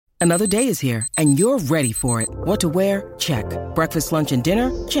Another day is here, and you're ready for it. What to wear? Check. Breakfast, lunch, and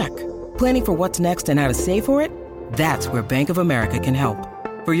dinner? Check. Planning for what's next and how to save for it? That's where Bank of America can help.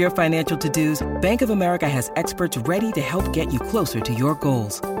 For your financial to-dos, Bank of America has experts ready to help get you closer to your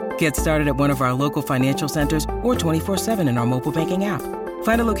goals. Get started at one of our local financial centers or 24/7 in our mobile banking app.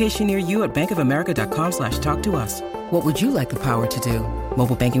 Find a location near you at bankofamerica.com/talktous. What would you like the power to do?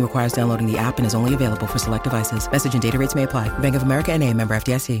 Mobile banking requires downloading the app and is only available for select devices. Message and data rates may apply. Bank of America N.A., member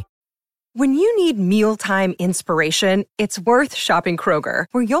FDIC. When you need mealtime inspiration, it's worth shopping Kroger,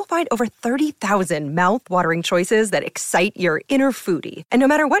 where you'll find over 30,000 mouth-watering choices that excite your inner foodie. And no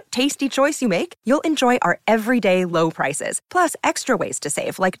matter what tasty choice you make, you'll enjoy our everyday low prices, plus extra ways to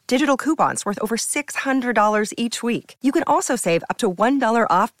save, like digital coupons worth over $600 each week. You can also save up to $1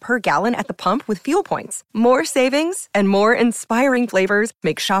 off per gallon at the pump with fuel points. More savings and more inspiring flavors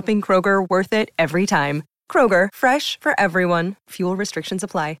make shopping Kroger worth it every time. Kroger, fresh for everyone. Fuel restrictions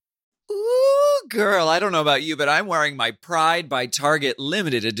apply. Ooh, girl, I don't know about you, but I'm wearing my Pride by Target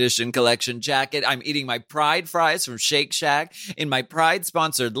limited edition collection jacket. I'm eating my Pride fries from Shake Shack in my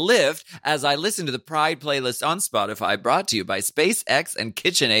Pride-sponsored Lyft as I listen to the Pride playlist on Spotify, brought to you by SpaceX and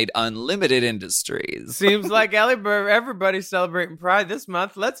KitchenAid Unlimited Industries. Seems like everybody's celebrating Pride this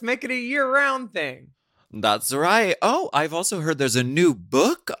month. Let's make it a year-round thing. That's right. Oh, I've also heard there's a new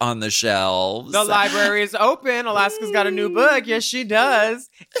book on the shelves. The library is open. Alaska's got a new book. Yes, she does.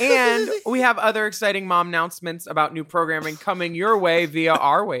 And we have other exciting mom announcements about new programming coming your way via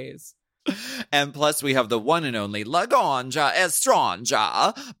our ways. And plus, we have the one and only Laganja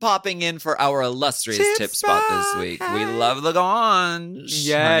Estranja popping in for our illustrious tip spot this week. We love Laganja.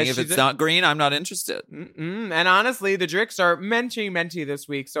 Yes, honey, if it's not green, I'm not interested. And honestly, the drinks are minty this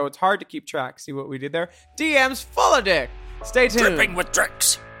week, so it's hard to keep track. See what we did there? DM's full of dick. Stay tuned. Dripping with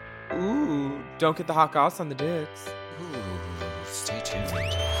dicks. Ooh, don't get the hot goss on the dicks. Ooh, stay tuned.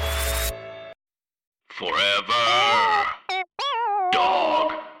 Forever.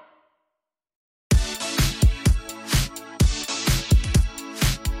 Dog.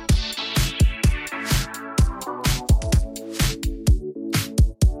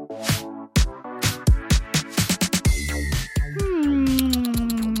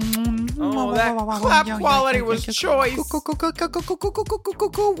 Oh, that clap quality was choice.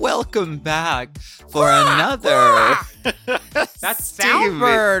 Welcome back for another. That's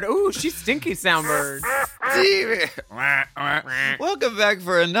Soundbird. Ooh, she's stinky Soundbird. Welcome back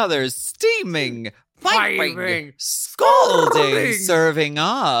for another steaming, piping, Piping, scalding serving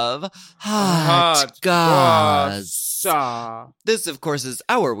of hot goss. This, of course, is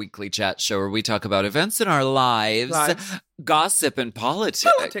our weekly chat show where we talk about events in our lives, gossip and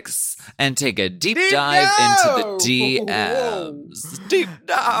politics, and take a deep dive into the DMs. Deep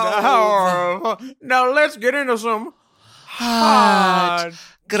dive. Now let's get into some Hot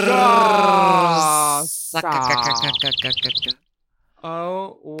goss.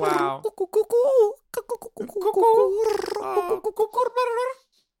 Oh, wow.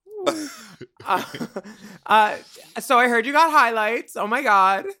 So I heard you got highlights. Oh my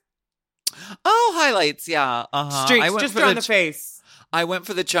God. Oh, highlights, yeah. Streaks, just on the face. I went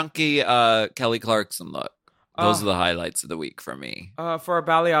for the chunky Kelly Clarkson look. Those are the highlights of the week for me. For a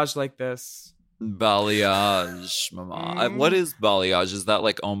balayage like this. Balayage, mama. What is balayage? Is that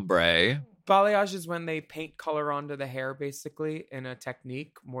like ombre? Balayage is when they paint color onto the hair, basically, in a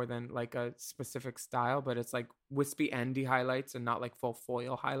technique more than like a specific style, but it's like wispy endy highlights and not like full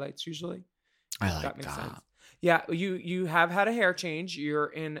foil highlights usually. I like that. Makes sense. Yeah, you have had a hair change. You're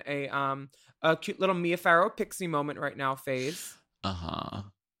in a cute little Mia Farrow pixie moment right now phase.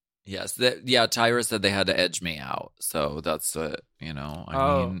 Yes. Tyra said they had to edge me out. So that's what, I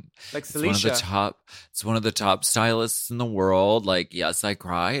mean. Like it's Celicia. It's one of the top stylists in the world. Like, yes, I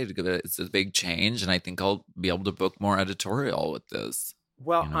cried. It's a big change. And I think I'll be able to book more editorial with this.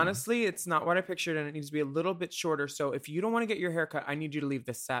 Well, honestly, it's not what I pictured. And it needs to be a little bit shorter. So if you don't want to get your hair cut, I need you to leave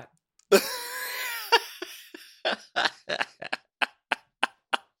the set.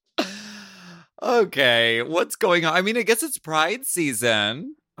 Okay, what's going on? I mean, I guess it's Pride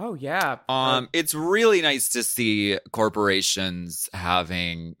season. Oh, yeah. It's really nice to see corporations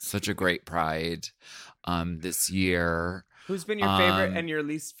having such a great Pride this year. Who's been your favorite and your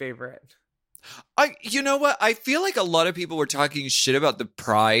least favorite? You know what? I feel like a lot of people were talking shit about the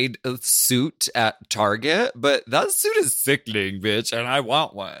Pride suit at Target, but that suit is sickening, bitch, and I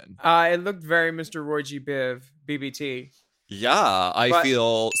want one. It looked very Mr. Roy G. Biv, BBT. Yeah, I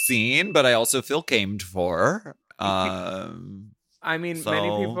feel seen, but I also feel camed for. I mean,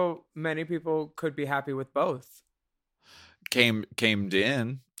 many people could be happy with both. Camed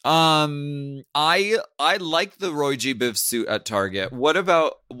in. I like the Roy G. Biv suit at Target. What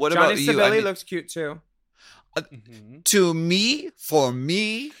about Johnny you? Sibeli looks cute too. To me, for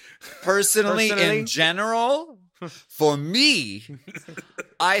me, personally, in general, for me,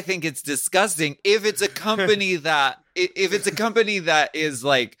 I think it's disgusting if it's a company that is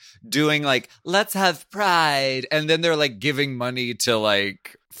like doing like, let's have pride, and then they're like giving money to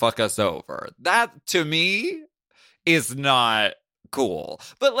like fuck us over. That to me is not cool.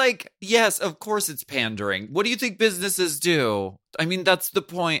 But like, yes, of course it's pandering. What do you think businesses do? I mean, that's the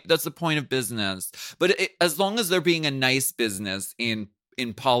point. That's the point of business. But as long as they're being a nice business in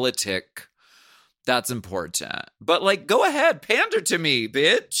politic, that's important. But like, go ahead, pander to me,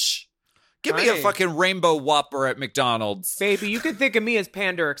 bitch. Give me a fucking rainbow Whopper at McDonald's. Baby, you can think of me as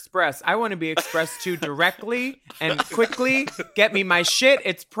Panda Express. I want to be expressed to directly and quickly. Get me my shit.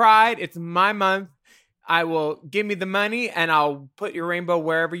 It's Pride. It's my month. I will give me the money and I'll put your rainbow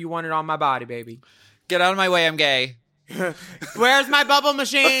wherever you want it on my body, baby. Get out of my way, I'm gay. Where's my bubble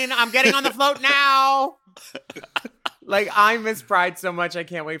machine? I'm getting on the float now. Like, I miss Pride so much. I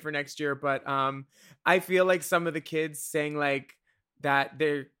can't wait for next year. But I feel like some of the kids saying like that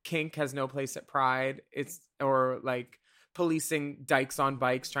their kink has no place at Pride. Or like policing dykes on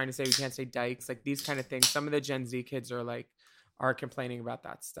bikes, trying to say we can't say dykes. Like these kind of things. Some of the Gen Z kids are complaining about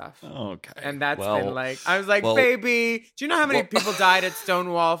that stuff. Okay. And that's been like, I was like, baby, do you know how many people died at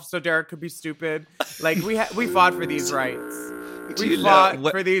Stonewall so Derek could be stupid? Like, we fought for these rights. We fought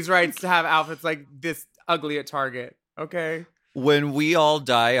for these rights to have outfits like this ugly at Target. Okay? When we all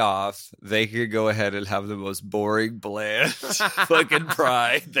die off, they could go ahead and have the most boring, bland fucking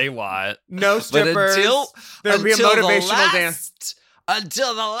Pride they want. No strippers. There'll be a motivational dance.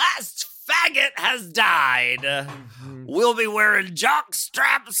 Until the last faggot has died. We'll be wearing jock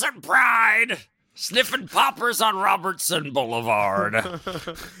straps at Pride, sniffing poppers on Robertson Boulevard.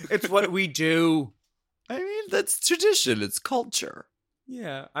 It's what we do. I mean, that's tradition. It's culture.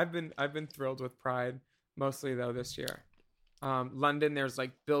 Yeah, I've been thrilled with Pride, mostly though this year. London, there's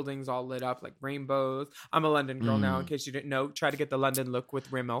like buildings all lit up like rainbows. I'm a London girl now, in case you didn't know. Try to get the London look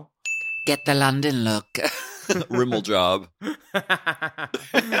with Rimmel. Get the London look. Rimmel job.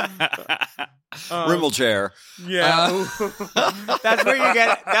 Rimmel chair. Yeah. That's where you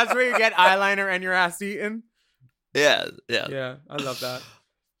get eyeliner and your ass eaten. Yeah. Yeah, I love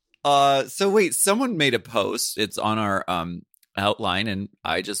that. So wait, someone made a post. It's on our outline, and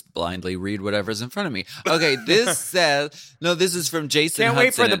I just blindly read whatever's in front of me. Okay, this says this is from Jason Can't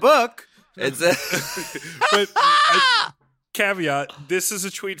Hudson. wait for the book. It's caveat, this is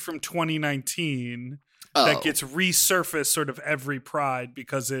a tweet from 2019 that gets resurfaced sort of every Pride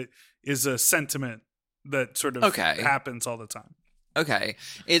because it is a sentiment that sort of happens all the time. Okay.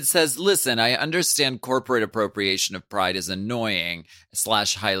 It says, listen, I understand corporate appropriation of Pride is annoying /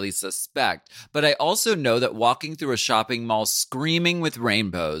 highly suspect, but I also know that walking through a shopping mall screaming with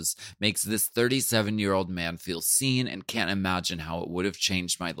rainbows makes this 37-year-old man feel seen and can't imagine how it would have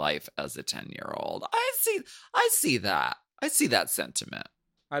changed my life as a 10-year-old. I see that. I see that sentiment.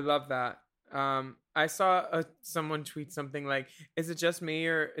 I love that. I saw someone tweet something like, is it just me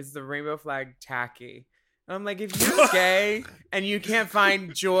or is the rainbow flag tacky? And I'm like, if you're gay and you can't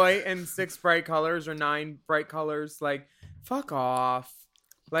find joy in 6 bright colors or 9 bright colors, like, fuck off.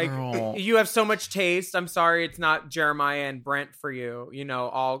 Like, Girl. You have so much taste. I'm sorry it's not Jeremiah and Brent for you. You know,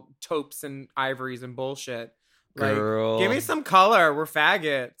 all taupes and ivories and bullshit. Like, Girl. Give me some color. We're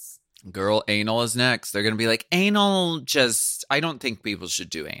faggots. Girl, anal is next. They're going to be like, anal I don't think people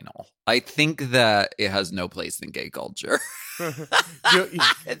should do anal. I think that it has no place in gay culture.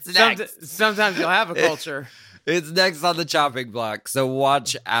 It's next. Sometimes you'll have a culture. It's next on the chopping block, so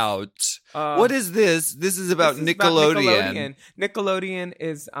watch out. What is this? This is about Nickelodeon. Nickelodeon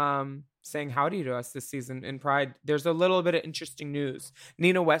is saying howdy to us this season in Pride. There's a little bit of interesting news.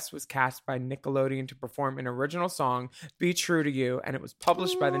 Nina West was cast by Nickelodeon to perform an original song, Be True to You, and it was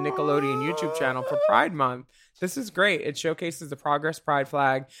published by the Nickelodeon YouTube channel for Pride Month. This is great. It showcases the Progress Pride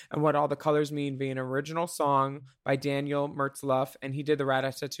flag and what all the colors mean via an original song by Daniel Mertzluff, and he did the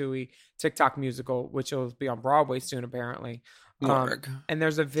Ratatouille TikTok musical, which will be on Broadway soon, apparently. And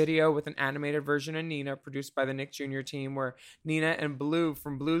there's a video with an animated version of Nina produced by the Nick Jr. team where Nina and Blue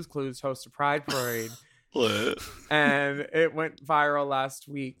from Blue's Clues host a Pride Parade. And it went viral last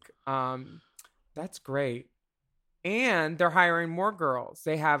week. That's great. And they're hiring more girls.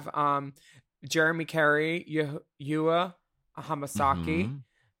 They have Jeremy Carey, Yua Hamasaki,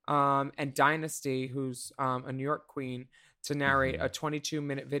 and Dynasty, who's a New York queen, to narrate a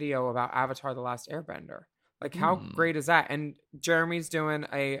 22-minute video about Avatar: The Last Airbender. Like, how great is that? And Jeremy's doing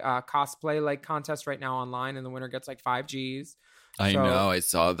a cosplay like contest right now online, and the winner gets like 5 Gs. I know. I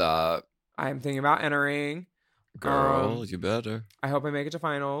saw that. I'm thinking about entering. Girl, you better. I hope I make it to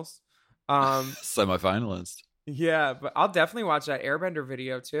finals. Semi-finalist. Yeah, but I'll definitely watch that Airbender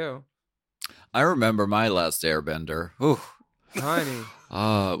video too. I remember my last Airbender. Ooh. Honey.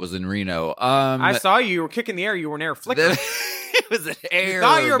 Oh, it was in Reno. I saw you. You were kicking the air. You were an air flicking. It was an air. You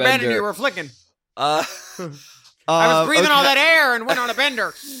thought you were bending. You were flicking. I was breathing all that air and went on a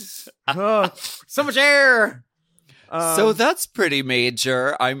bender. So much air. So that's pretty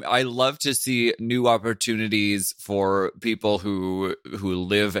major. I love to see new opportunities for people who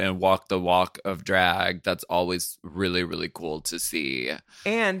live and walk the walk of drag. That's always really, really cool to see.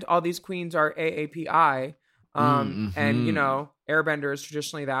 And all these queens are AAPI. And you know, Airbender is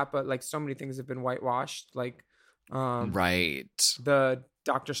traditionally that, but like so many things have been whitewashed. Like right. The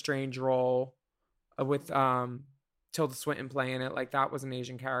Doctor Strange role with Tilda Swinton playing it, like that was an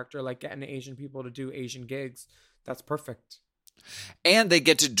Asian character, like getting Asian people to do Asian gigs. That's perfect. And they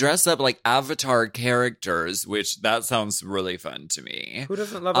get to dress up like Avatar characters, which that sounds really fun to me. Who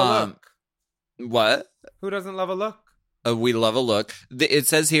doesn't love a look? What? Who doesn't love a look? We love a look. It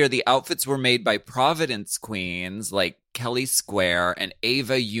says here the outfits were made by Providence queens like Kelly Square and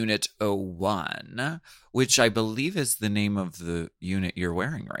Ava Unit 01, which I believe is the name of the unit you're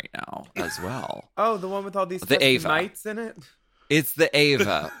wearing right now as well. Oh, the one with all these knights in it? It's the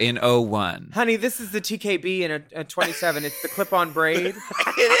Ava in 01. Honey, this is the TKB in a 27. It's the clip-on braid.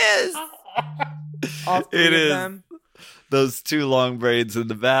 It is. All three of them. Those two long braids in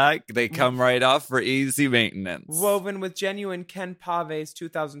the back, they come right off for easy maintenance. Woven with genuine Ken Pave's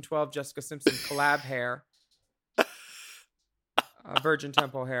 2012 Jessica Simpson collab hair. Virgin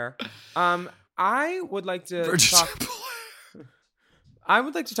Temple hair. I would like to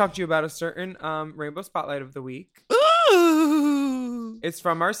talk to you about a certain Rainbow Spotlight of the Week. Ooh. It's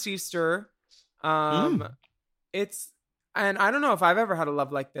from our sister. And I don't know if I've ever had a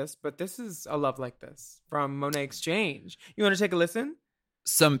love like this, but this is a love like this from Monet Exchange. You want to take a listen?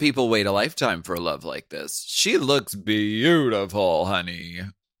 Some people wait a lifetime for a love like this. She looks beautiful, honey.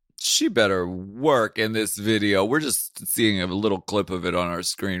 She better work in this video. We're just seeing a little clip of it on our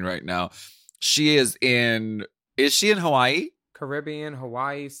screen right now. She is in Hawaii? Caribbean,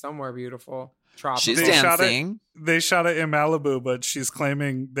 Hawaii, somewhere beautiful. Tropical. She's dancing. They shot it in Malibu, but she's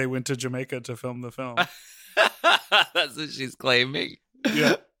claiming they went to Jamaica to film the film. That's what she's claiming.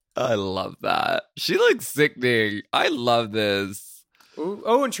 Yeah. I love that. She looks sickening. I love this. Ooh,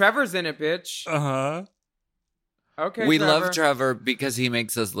 oh, and Trevor's in it, bitch. Uh-huh. Okay, we Trevor. love Trevor because he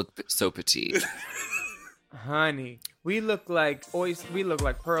makes us look so petite. Honey, we look like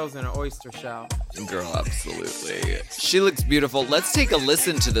pearls in an oyster shell. Girl, absolutely. She looks beautiful. Let's take a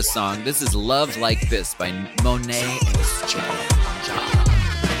listen to the song. This is Love Like This by Monet Exchange.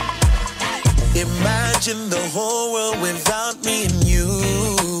 Imagine the whole world without me and you.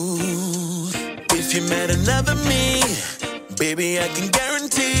 If you met another me, baby, I can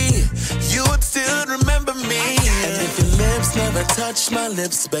guarantee you would still remember me. And if your lips never touch my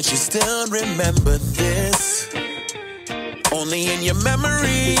lips, bet you still remember this. Only in your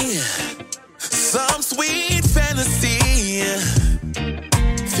memory, some sweet fantasy.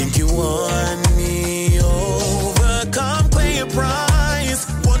 Think you won me over, come claim your prize.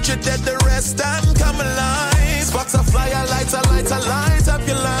 Want you dead, the rest I'm come alive. Sparks of fire, light up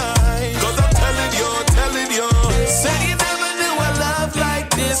your life. Cause I'm telling you, said you never knew a love like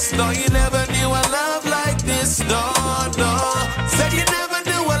this. No, you never knew a love like this. No. Said you never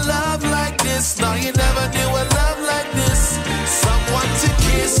knew a love like this. No, you never knew a love like this. Someone to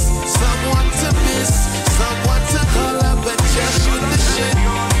kiss, someone to miss, someone to call up and just shoot the shit.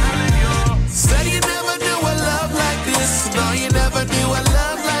 Said you never knew a love like this. No, you never knew a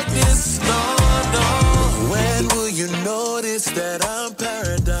love like this. No. When will you notice that I'm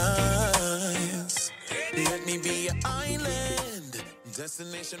paradise? Let me be your island,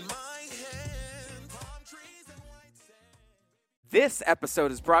 destination my hand, palm trees and white sand. This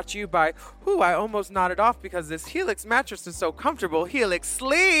episode is brought to you by, I almost nodded off because this Helix mattress is so comfortable. Helix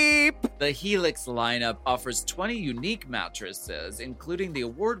Sleep! The Helix lineup offers 20 unique mattresses, including the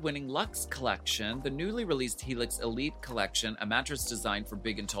award-winning Luxe Collection, the newly released Helix Elite Collection, a mattress designed for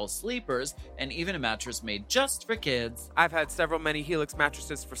big and tall sleepers, and even a mattress made just for kids. I've had many Helix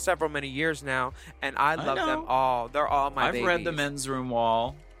mattresses for many years now, and I love them all. They're all my babies. I've read the men's room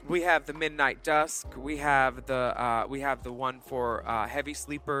wall. We have the Midnight Dusk. We have the one for heavy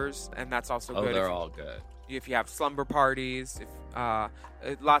sleepers, and that's also good. Oh, they're all good. If you have slumber parties, I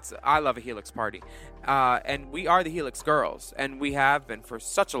love a Helix party, and we are the Helix girls, and we have been for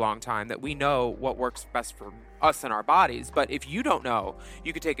such a long time that we know what works best for us and our bodies. But if you don't know,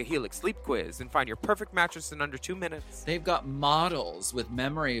 you could take a Helix sleep quiz and find your perfect mattress in under 2 minutes. They've got models with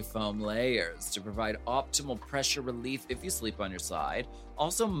memory foam layers to provide optimal pressure relief if you sleep on your side.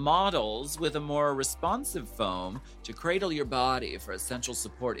 Also models with a more responsive foam to cradle your body for essential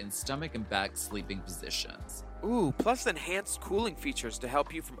support in stomach and back sleeping positions. Ooh, plus enhanced cooling features to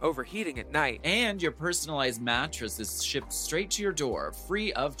help you from overheating at night. And your personalized mattress is shipped straight to your door,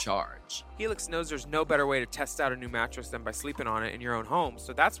 free of charge. Helix knows there's no better way to test out a new mattress than by sleeping on it in your own home,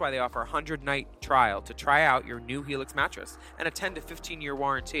 so that's why they offer a 100-night trial to try out your new Helix mattress and a 10 to 15-year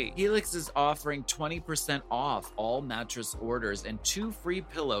warranty. Helix is offering 20% off all mattress orders and 2 free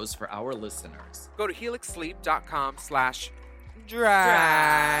pillows for our listeners. Go to helixsleep.com/drag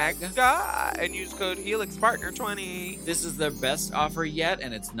and use code HelixPartner20. This is their best offer yet,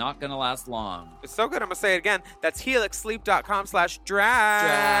 and it's not going to last long. It's so good, I'm going to say it again. That's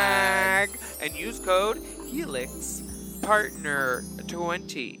helixsleep.com/drag and use code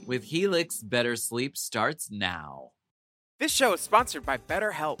HelixPartner20. With Helix, better sleep starts now. This show is sponsored by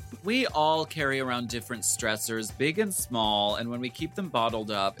BetterHelp. We all carry around different stressors, big and small, and when we keep them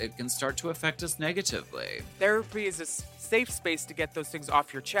bottled up, it can start to affect us negatively. Therapy is a safe space to get those things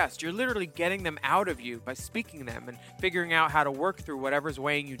off your chest. You're literally getting them out of you by speaking them and figuring out how to work through whatever's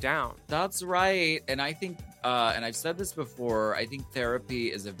weighing you down. That's right. And I think, and I've said this before, I think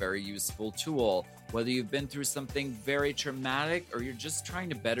therapy is a very useful tool, whether you've been through something very traumatic or you're just trying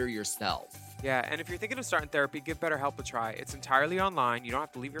to better yourself. Yeah, and if you're thinking of starting therapy, give BetterHelp a try. It's entirely online. You don't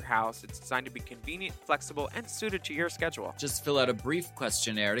have to leave your house. It's designed to be convenient, flexible, and suited to your schedule. Just fill out a brief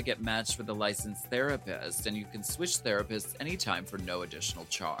questionnaire to get matched with a licensed therapist, and you can switch therapists anytime for no additional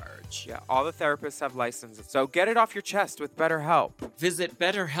charge. Yeah, all the therapists have licenses, so get it off your chest with BetterHelp. Visit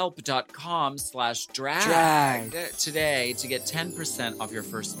betterhelp.com/drag today to get 10% off your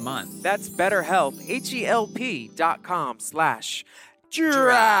first month. That's BetterHelp, HELP.com/drag.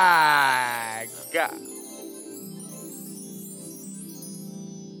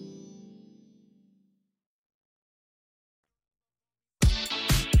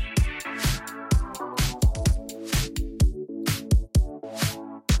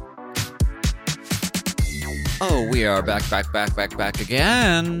 Oh, we are back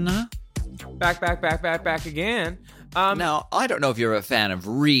again. Back again. Now, I don't know if you're a fan of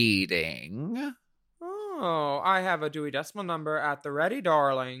reading. Oh, I have a Dewey Decimal Number at the ready,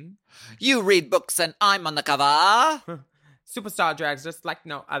 darling. You read books and I'm on the cover. Superstar drags just like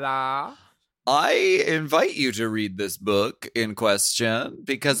no other. I invite you to read this book in question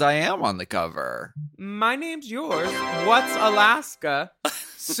because I am on the cover. My name's yours. What's Alaska?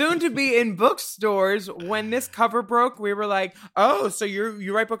 Soon to be in bookstores. When this cover broke, we were like, oh, so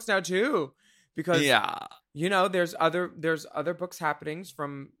you write books now too? Because you know, there's other books happenings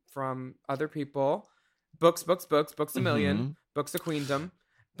from other people. Books a million, books of queendom.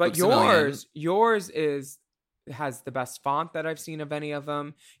 But yours has the best font that I've seen of any of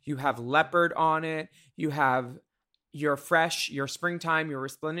them. You have leopard on it. You have your fresh, your springtime, your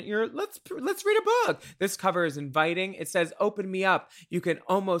resplendent. Let's read a book. This cover is inviting. It says, "Open me up. You can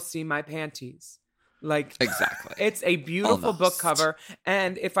almost see my panties." Like exactly. It's a beautiful book cover.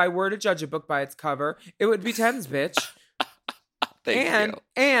 And if I were to judge a book by its cover, it would be 10s, bitch. Thank you.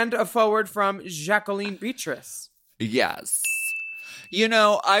 And a forward from Jacqueline Beatrice. Yes. You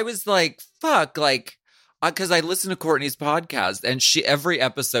know, I was like, fuck, like, because I listen to Courtney's podcast, and every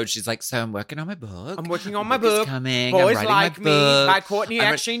episode she's like, so I'm working on my book. I'm working on my book. Coming. Boys I'm Like my Me book. by Courtney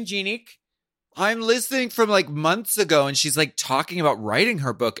Action-Jeanic. I'm listening from like months ago, and she's like talking about writing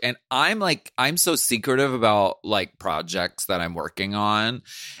her book, and I'm so secretive about like projects that I'm working on.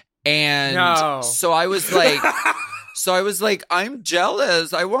 And so I was like... I'm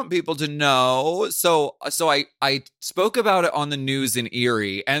jealous. I want people to know. So I spoke about it on the news in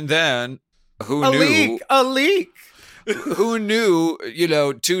Erie, and then who knew? A leak. Who knew?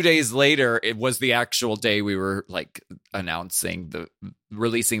 2 days later, it was the actual day we were like releasing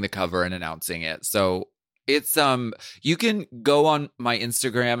the cover and announcing it. So it's you can go on my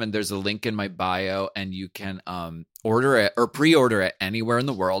Instagram, and there's a link in my bio, and you can order it or pre-order it anywhere in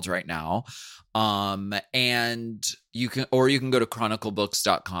the world right now. And you can go to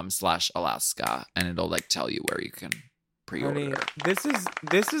chroniclebooks.com/Alaska, and it'll like tell you where you can pre-order. Honey, this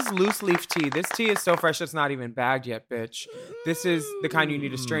is loose leaf tea. This tea is so fresh it's not even bagged yet, bitch. This is the kind you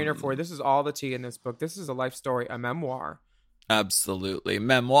need a strainer for. This is all the tea in this book. This is a life story, a memoir. Absolutely.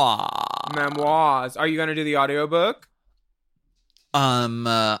 Memoirs. Are you going to do the audiobook?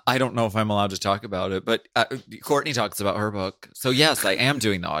 I don't know if I'm allowed to talk about it, but Courtney talks about her book. So yes, I am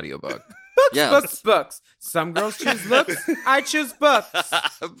doing the audiobook. Books. Some girls choose looks. I choose books.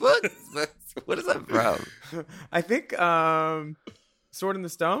 Books. What is that from? I think Sword in the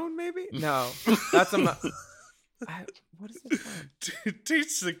Stone, maybe? No. That's what is it from?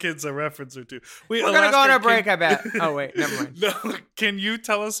 Teach the kids a reference or two. We're going to go on a break, I bet. Oh, wait, never mind. No, can you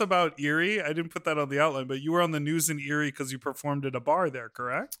tell us about Erie? I didn't put that on the outline, but you were on the news in Erie because you performed at a bar there,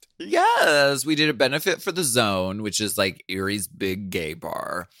 correct? Yes, we did a benefit for the Zone, which is like Erie's big gay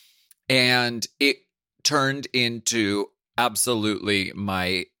bar. And it turned into absolutely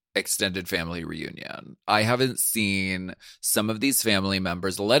my extended family reunion. I haven't seen some of these family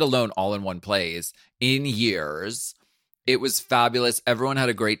members, let alone all in one place, in years. It was fabulous. Everyone had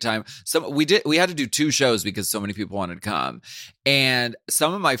a great time. We had to do 2 shows because so many people wanted to come. And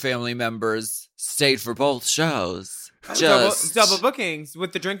some of my family members stayed for both shows. Double bookings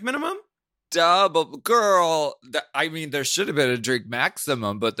with the drink minimum? Double. Girl, I mean, there should have been a drink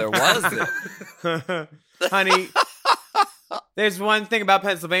maximum, but there wasn't. Honey, there's one thing about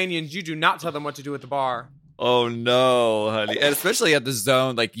Pennsylvanians. You do not tell them what to do at the bar. Oh, no, honey. And especially at the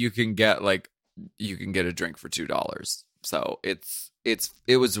Zone, like, you can get a drink for $2. So it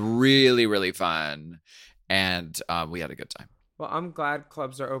was really, really fun, and we had a good time. Well, I'm glad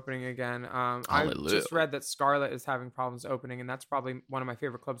clubs are opening again. I just read that Scarlet is having problems opening, and that's probably one of my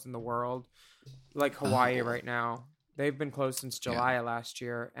favorite clubs in the world, like Hawaii right now. They've been closed since July of last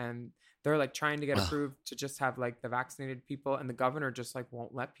year, and they're like trying to get approved to just have like the vaccinated people, and the governor just like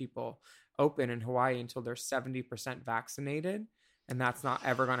won't let people open in Hawaii until they're 70% vaccinated, and that's not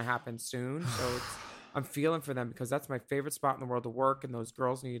ever going to happen soon. So I'm feeling for them because that's my favorite spot in the world to work, and those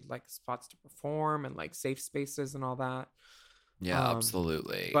girls need like spots to perform and like safe spaces and all that. Yeah,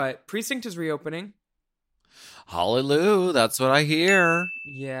 absolutely. But Precinct is reopening. Hallelujah, that's what I hear.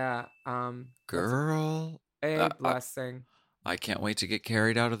 Yeah. Girl. A blessing. I can't wait to get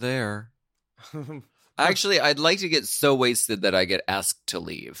carried out of there. Actually, I'd like to get so wasted that I get asked to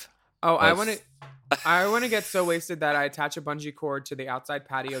leave. Oh, I want to get so wasted that I attach a bungee cord to the outside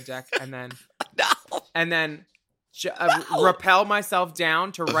patio deck and then rappel myself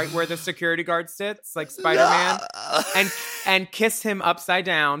down to right where the security guard sits, like Spider-Man, and kiss him upside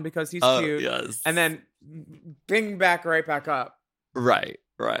down because he's cute. Yes. And then bing right back up. Right.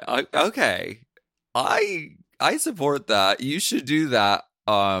 Okay. I support that. You should do that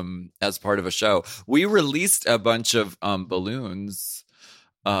as part of a show. We released a bunch of balloons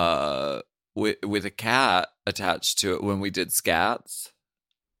with a cat attached to it when we did Scats.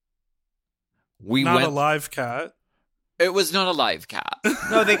 Not a live cat. It was not a live cat.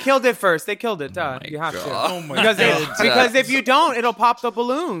 No, they killed it first. They killed it. Duh. You have to. Oh my God. Because if you don't, it'll pop the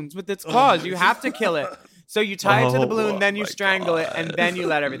balloons with its claws. You have to kill it. So you tie it to the balloon, then you strangle it, and then you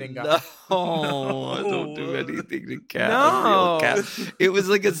let everything go. No, don't do anything to cat. No. Cat. It was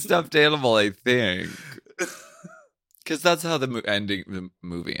like a stuffed animal, I think. Because that's how the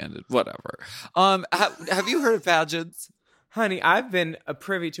movie ended. Whatever. Have you heard of pageants? Honey, I've been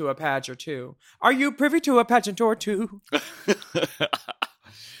privy to a pageant or two. Are you privy to a pageant or two?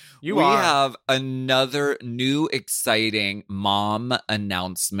 We have another new exciting mom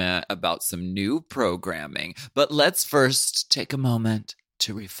announcement about some new programming. But let's first take a moment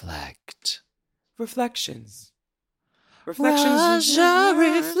to reflect. Reflections. Reflections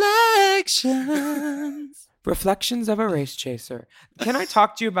of a race chaser. Can I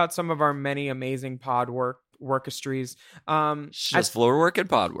talk to you about some of our many amazing workistries? Just floor work and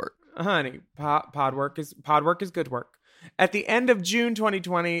pod work. Honey, pod work is good work. At the end of June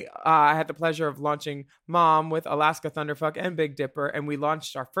 2020, I had the pleasure of launching Mom with Alaska Thunderfuck and Big Dipper, and we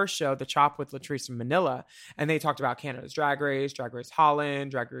launched our first show, The Chop with Latrice and Manila, and they talked about Canada's Drag Race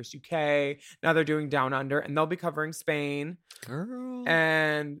Holland, Drag Race UK. Now they're doing Down Under, and they'll be covering Spain. Girl,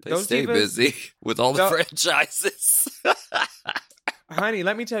 and they stay busy with all the franchises. Honey,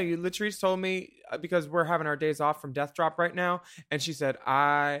 let me tell you, Latrice told me, because we're having our days off from Death Drop right now, and she said,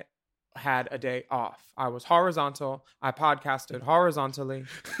 I had a day off. I was horizontal. I podcasted horizontally.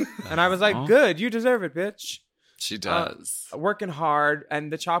 And I was like, good, you deserve it, bitch. She does. Working hard.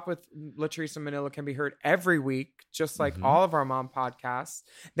 And The Chop with Latrice and Manila can be heard every week, just like all of our mom podcasts.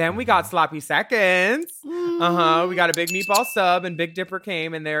 Then we got Sloppy Seconds. We got a Big Meatball Sub, and Big Dipper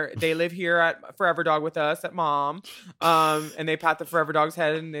came, and they live here at Forever Dog with us at Mom. And they pat the Forever Dog's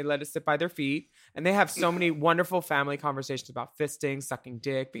head, and they let us sit by their feet. And they have so many wonderful family conversations about fisting, sucking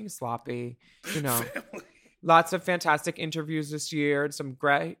dick, being sloppy, Lots of fantastic interviews this year, and some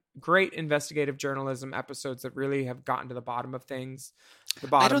great investigative journalism episodes that really have gotten to the bottom of things.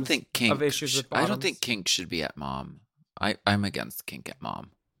 I don't think kink of issues with bottoms. I don't think kink should be at Mom. I'm against kink at Mom.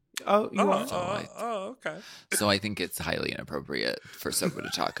 Oh, you are? Okay. So I think it's highly inappropriate for someone to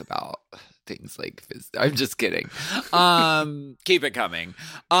talk about things like this. I'm just kidding. Keep it coming.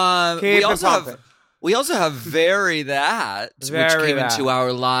 We also have Very That, which came into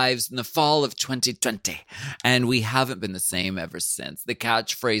our lives in the fall of 2020. And we haven't been the same ever since. The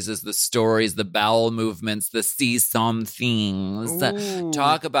catchphrases, the stories, the bowel movements, the see some things. Ooh.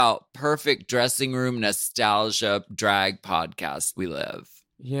 Talk about perfect dressing room nostalgia drag podcast we live.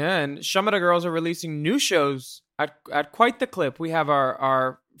 Yeah, and Shamada Girls are releasing new shows at quite the clip. We have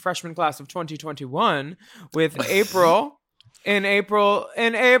our freshman class of 2021 with April. In April,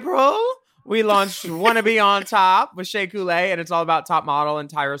 we launched Wanna Be on Top with Shea Coulee, and it's all about top model and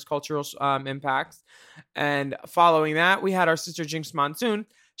Tyra's cultural impacts. And following that, we had our sister Jinx Monsoon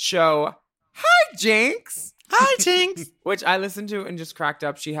show Hi Jinx! Hi, Jinx! Which I listened to and just cracked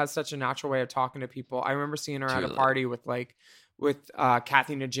up. She has such a natural way of talking to people. I remember seeing her at a party with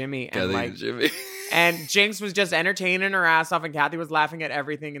Kathy Najimy and Jinx was just entertaining her ass off and Kathy was laughing at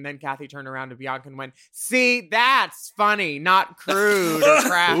everything, and then Kathy turned around to Bianca and went, "See, that's funny, not crude or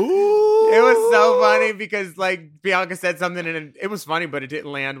crap." It was so funny because like Bianca said something and it was funny, but it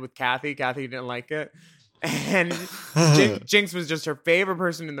didn't land with Kathy. Kathy didn't like it. And Jinx was just her favorite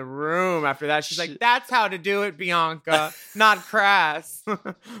person in the room after that. She's like, "That's how to do it, Bianca, not crass,"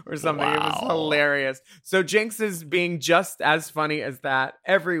 or something. Wow. It was hilarious. So Jinx is being just as funny as that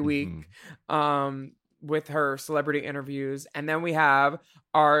every week with her celebrity interviews. And then we have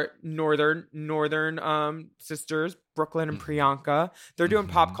our northern sisters, Brooklyn and Priyanka. They're doing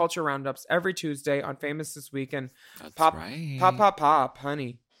pop culture roundups every Tuesday on Famous This Week. And pop, honey.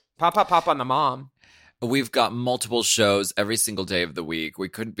 Pop on the mom. We've got multiple shows every single day of the week. We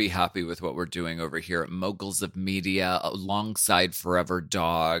couldn't be happy with what we're doing over here at Moguls of Media alongside Forever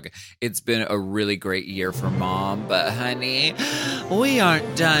Dog. It's been a really great year for Mom, but honey, we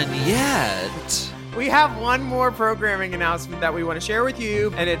aren't done yet. We have one more programming announcement that we want to share with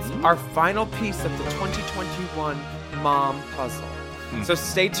you, and it's our final piece of the 2021 Mom Puzzle. So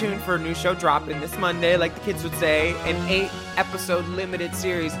stay tuned for a new show dropping this Monday, like the kids would say, an 8-episode limited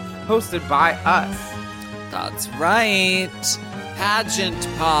series hosted by us. That's right. Pageant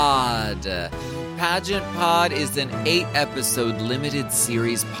Pod. Pageant Pod is an 8-episode limited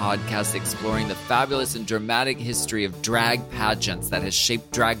series podcast exploring the fabulous and dramatic history of drag pageants that has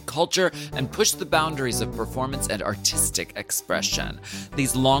shaped drag culture and pushed the boundaries of performance and artistic expression.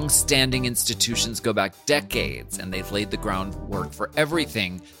 These long-standing institutions go back decades, and they've laid the groundwork for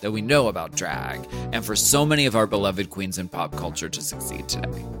everything that we know about drag, and for so many of our beloved queens in pop culture to succeed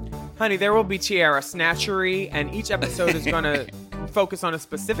today. Honey, there will be tiara snatchery, and each episode is going to focus on a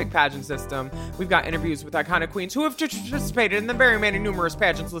specific pageant system. We've got interviews with iconic queens who have participated in the very many numerous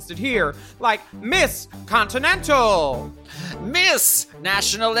pageants listed here, like Miss Continental, Miss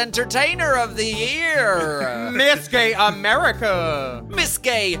National Entertainer of the Year, Miss Gay America, Miss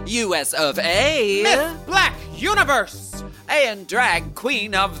Gay US of A, Miss Black Universe, and Drag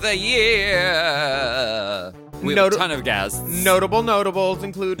Queen of the Year. We have a ton of guests. Notable notables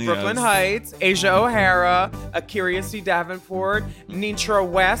include Brooklyn Heights, Asia O'Hara, Akira C. Davenport, Nitra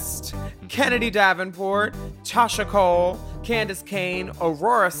West, Kennedy Davenport, Tasha Cole, Candace Kane,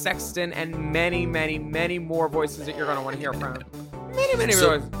 Aurora Sexton, and many, many, many more voices that you're going to want to hear from. Many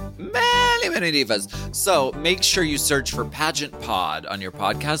voices. Many divas. So make sure you search for Pageant Pod on your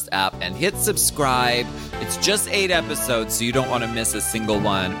podcast app and hit subscribe. It's just 8 episodes, so you don't want to miss a single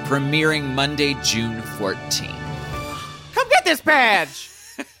one. Premiering Monday, June 14th. Come get this badge!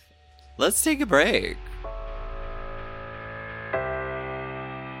 Let's take a break.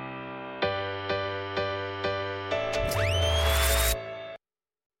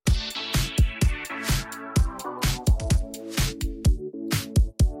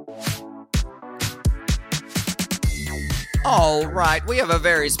 All right, we have a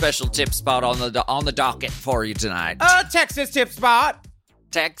very special tip spot on the docket for you tonight. Texas tip spot.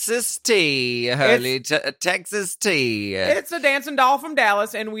 Texas tea, Texas tea. It's a dancing doll from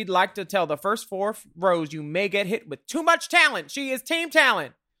Dallas, and we'd like to tell the first 4 rows you may get hit with too much talent. She is team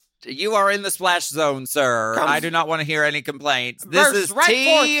talent. You are in the splash zone, sir. I do not want to hear any complaints. This is right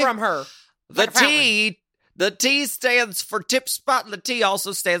tea forth from her. The T stands for tip spot, and the T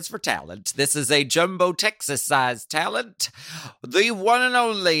also stands for talent. This is a jumbo Texas-sized talent. The one and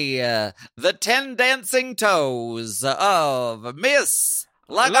only, the 10 dancing toes of Miss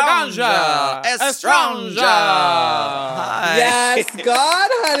Laganja Estranja. Yes, God,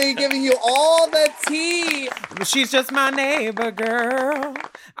 honey, giving you all the tea. She's just my neighbor, girl.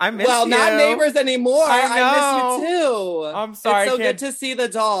 I miss you. Well, not neighbors anymore. I miss you too. I'm sorry, It's so good to see the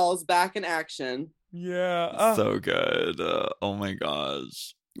dolls back in action. Yeah. So good. Oh my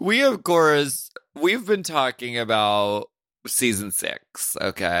gosh. we've been talking about season 6,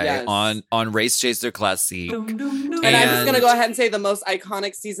 okay? Yes. On Race Chaser Classique. And I'm just gonna go ahead and say the most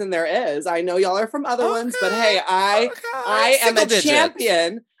iconic season there is. I know y'all are from other ones, but hey, I am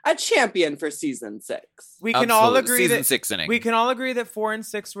a champion for season 6. We can all agree season that 6 inning. We can all agree that 4 and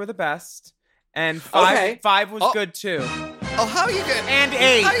 6 were the best, and 5 was good too. Oh, how are you good? And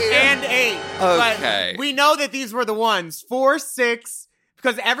 8 and 8. Okay, but we know that these were the ones 4, 6.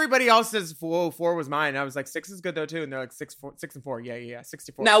 Because everybody else says, whoa, 4 was mine. I was like, 6 is good though too, and they're like 6 and 4. Yeah,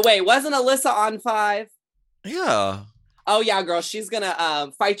 64. Now wait, wasn't Alyssa on 5? Yeah. Oh yeah, girl, she's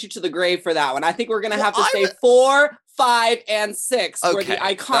gonna fight you to the grave for that one. I think we're gonna have to say 4, 5, and 6 were the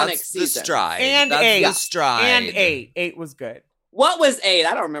iconic season. The stride. And that's 8. The stride. And 8. 8 was good. What was 8?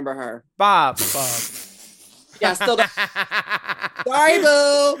 I don't remember her. Bob. Yeah, still don't. Sorry,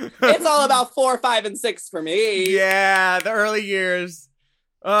 boo. It's all about 4, 5, and 6 for me. Yeah, the early years.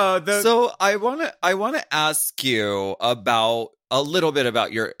 So I want to ask you about a little bit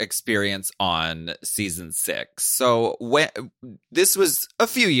about your experience on season 6. So when this was a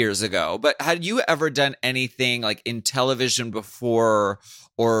few years ago, but had you ever done anything like in television before,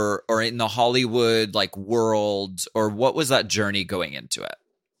 or in the Hollywood like world, or what was that journey going into it?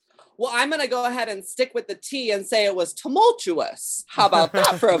 Well, I'm going to go ahead and stick with the T and say it was tumultuous. How about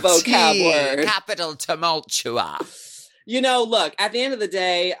that for a vocab word? Capital tumultuous. You know, look, at the end of the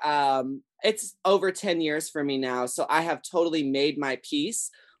day, it's over 10 years for me now. So I have totally made my peace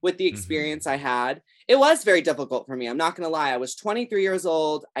with the experience I had. It was very difficult for me. I'm not going to lie. I was 23 years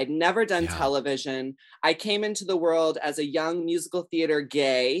old. I'd never done television. I came into the world as a young musical theater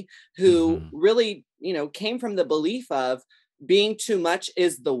gay who really, came from the belief of being too much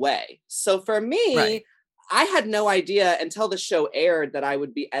is the way. So for me, I had no idea until the show aired that I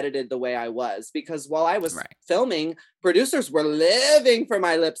would be edited the way I was, because while I was filming, producers were living for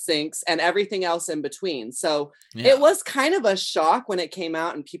my lip syncs and everything else in between. So it was kind of a shock when it came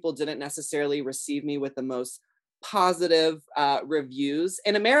out and people didn't necessarily receive me with the most positive reviews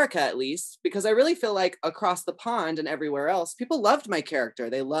in America, at least, because I really feel like across the pond and everywhere else, people loved my character.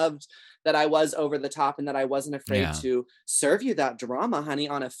 They loved that I was over the top and that I wasn't afraid to serve you that drama, honey,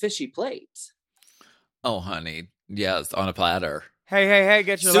 on a fishy plate. Oh, honey. Yes, on a platter. Hey,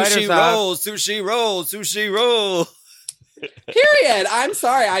 get your lighters out. Sushi roll. Period. I'm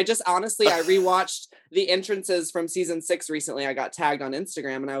sorry. I rewatched the entrances from season 6 recently. I got tagged on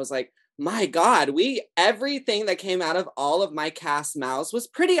Instagram and I was like, my God, everything that came out of all of my cast mouths was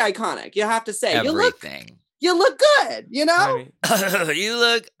pretty iconic. You have to say. Everything. You look good, you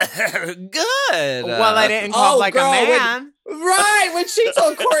look good. Well, I didn't cough like a man. When she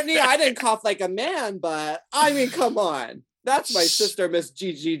told Courtney I didn't cough like a man, but I mean, come on. That's my sister, Miss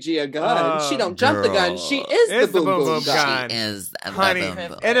GGG Gunn. She don't jump the gun. She is the boom boom gun. She is the honey, boom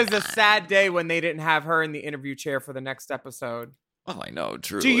boom it is a sad day when they didn't have her in the interview chair for the next episode. Oh, I know,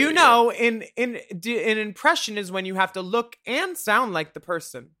 truly. Do you know, an impression is when you have to look and sound like the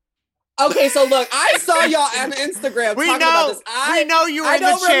person. Okay, so look, I saw y'all on Instagram talking about this. We know you were in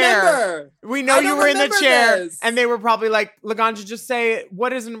the chair. Remember. We know you were in the chair. And they were probably like, Laganja, just say it.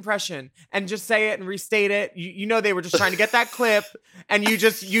 What is an impression? And just say it and restate it. You know they were just trying to get that clip, and you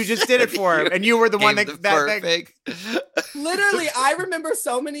just did it for him. And you were the one that perfect. Literally, I remember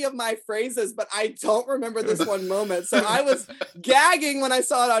so many of my phrases, but I don't remember this one moment. So I was gagging when I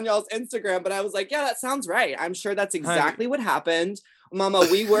saw it on y'all's Instagram, but I was like, yeah, that sounds right. I'm sure that's exactly what happened. Mama,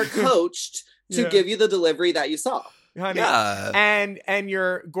 we were coached to give you the delivery that you saw. Honey. Yeah. And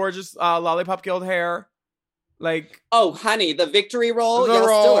your gorgeous Lollipop Guild hair. Like, oh, honey, the victory roll. Y'all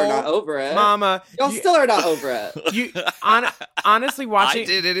still are not over it. Mama. Y'all still are not over it. You honestly watching. I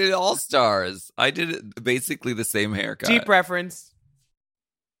did it in All Stars. I did it basically the same haircut. Deep reference.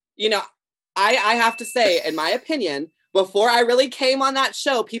 I have to say, in my opinion, before I really came on that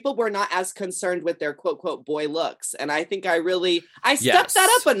show, people were not as concerned with their quote, quote, boy looks. And I think I stepped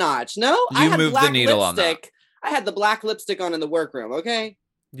that up a notch. No? I had moved the needle on that. I had the black lipstick on in the workroom, okay?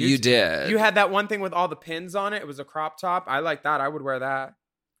 You did. You had that one thing with all the pins on it. It was a crop top. I like that. I would wear that.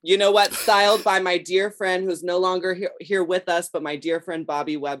 You know what? Styled by my dear friend who's no longer here with us, but my dear friend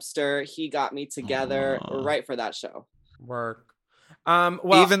Bobby Webster. He got me together right for that show. Work.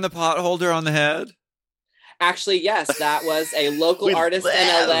 Well, even the pot holder on the head? Actually, yes, that was a local artist in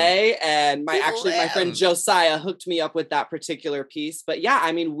LA, and my friend Josiah hooked me up with that particular piece. But yeah,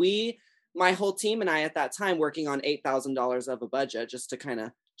 I mean, my whole team and I at that time working on $8,000 of a budget, just to kind of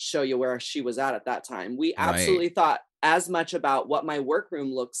show you where she was at that time. We absolutely thought as much about what my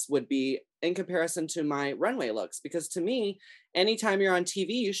workroom looks would be in comparison to my runway looks, because to me, anytime you're on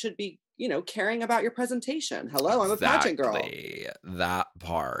TV, you should be caring about your presentation. Hello, I'm a pageant girl. That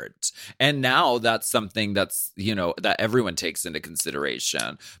part. And now that's something that's, that everyone takes into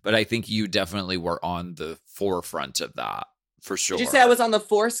consideration. But I think you definitely were on the forefront of that, for sure. Did you say I was on the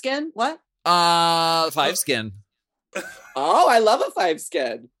foreskin? What? 5 skin. Oh, I love a 5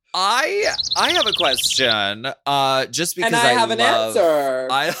 skin. I have a question. Just because and I have an answer.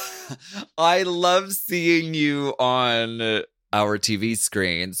 I love seeing you on our TV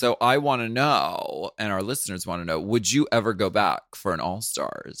screen. So I want to know, and our listeners want to know, would you ever go back for an All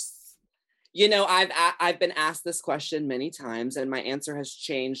Stars? I've been asked this question many times, and my answer has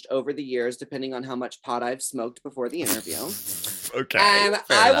changed over the years depending on how much pot I've smoked before the interview. Okay. And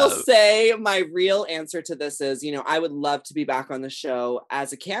I will say my real answer to this is, I would love to be back on the show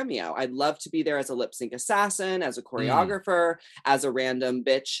as a cameo. I'd love to be there as a lip sync assassin, as a choreographer, as a random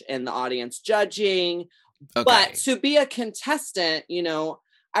bitch in the audience judging. Okay. But to be a contestant,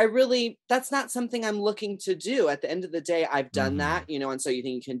 that's not something I'm looking to do. At the end of the day, I've done that, and So You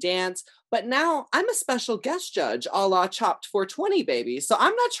Think You Can Dance. But now I'm a special guest judge, a la Chopped 420, baby. So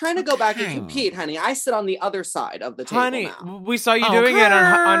I'm not trying to go back and compete, honey. I sit on the other side of the table now. We saw you doing it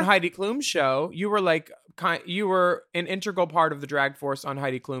on Heidi Klum's show. You were you were an integral part of the drag force on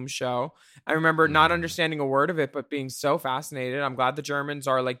Heidi Klum's show. I remember not understanding a word of it, but being so fascinated. I'm glad the Germans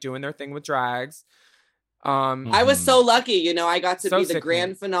are doing their thing with drags. I was so lucky, I got to be the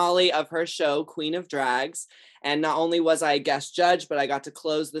grand finale of her show, Queen of Drags. And not only was I a guest judge, but I got to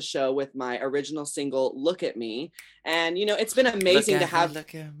close the show with my original single, Look at Me. And, it's been amazing to have...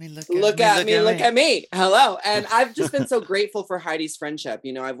 Look at me. Hello. And I've just been so grateful for Heidi's friendship.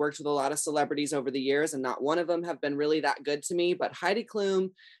 I've worked with a lot of celebrities over the years, and not one of them have been really that good to me. But Heidi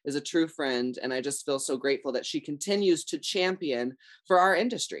Klum is a true friend. And I just feel so grateful that she continues to champion for our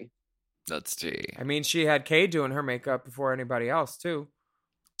industry. That's tea. I mean, she had Cade doing her makeup before anybody else, too.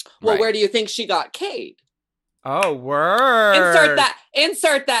 Well, where do you think she got Cade? Oh, word.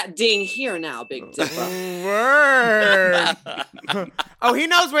 Insert that ding here now, Big Dipper. Word. Oh, he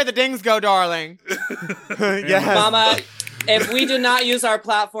knows where the dings go, darling. Yes. Mama, if we do not use our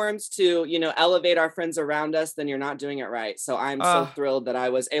platforms to, elevate our friends around us, then you're not doing it right. So I'm so thrilled that I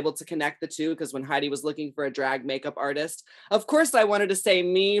was able to connect the two, because when Heidi was looking for a drag makeup artist, of course I wanted to say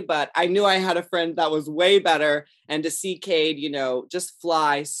me, but I knew I had a friend that was way better. And to see Cade, just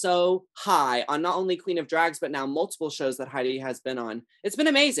fly so high on not only Queen of Drags, but now multiple shows that Heidi has been on. It's been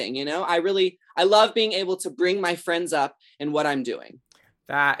amazing. I love being able to bring my friends up in what I'm doing.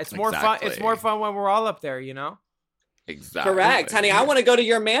 It's more fun. It's more fun when we're all up there, Exactly. Correct, honey. I want to go to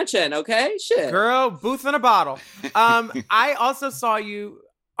your mansion, okay? Shit. Girl, booth in a bottle. I also saw you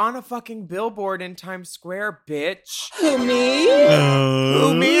on a fucking billboard in Times Square, bitch. Who, me?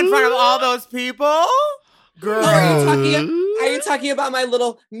 Who, me in front of all those people? Girl. Are you talking about my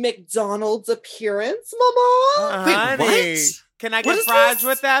little McDonald's appearance, mama? Honey, what? Can I get fries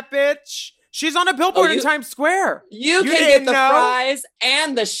with that bitch? She's on a billboard in Times Square. You can get the fries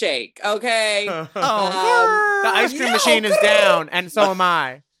and the shake, okay? The ice cream machine is down, and so am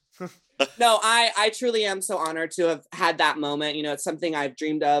I. No, I truly am so honored to have had that moment. It's something I've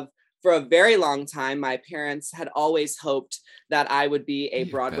dreamed of for a very long time. My parents had always hoped that I would be a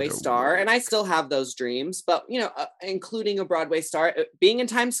Broadway star, and I still have those dreams, but including a Broadway star, being in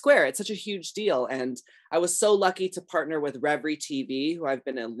Times Square, it's such a huge deal. And I was so lucky to partner with Reverie TV, who I've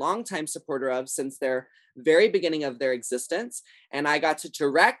been a longtime supporter of since their very beginning of their existence. And I got to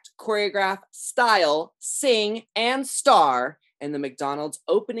direct, choreograph, style, sing, and star in the McDonald's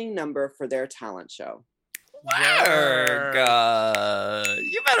opening number for their talent show. Work.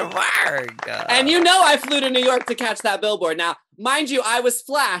 You better work. And I flew to New York to catch that billboard. Now, mind you, I was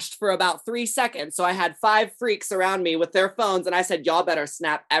flashed for about 3 seconds. So I had 5 freaks around me with their phones. And I said, y'all better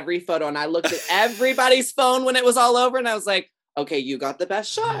snap every photo. And I looked at everybody's phone when it was all over. And I was like, okay, you got the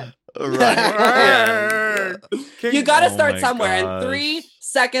best shot. Right. You got to start somewhere. And 3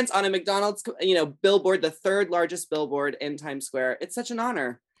 seconds on a McDonald's, billboard, the 3rd largest billboard in Times Square. It's such an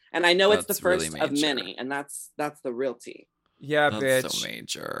honor. And I know it's the first really of many, and that's the real tea. Yeah, that's bitch. So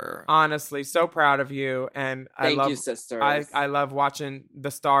major. Honestly, so proud of you, and thank you, sisters. I love watching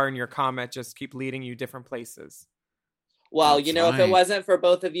the star in your comment just keep leading you different places. Well, if it wasn't for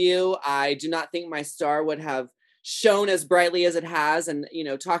both of you, I do not think my star would have shone as brightly as it has. And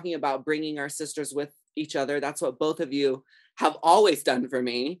talking about bringing our sisters with each other, that's what both of you have always done for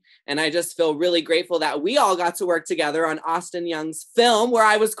me. And I just feel really grateful that we all got to work together on Austin Young's film, where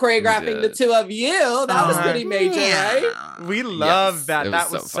I was choreographing the two of you. That was pretty major, right? We loved that.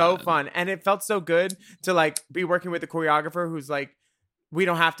 That was so fun. And it felt so good to be working with a choreographer who's we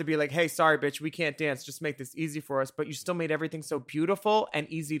don't have to be like, hey, sorry, bitch, we can't dance. Just make this easy for us. But you still made everything so beautiful and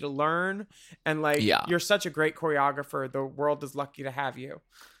easy to learn. And like, you're such a great choreographer. The world is lucky to have you.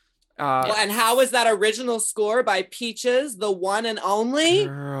 Well, and how was that original score by Peaches, the one and only?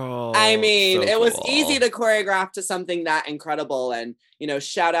 Girl, I mean, so it was cool. easy to choreograph to something that incredible. And, you know,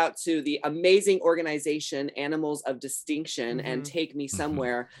 shout out to the amazing organization, Animals of Distinction and Take Me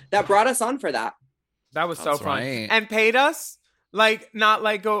Somewhere that brought us on for that. That was so fun. And paid us like not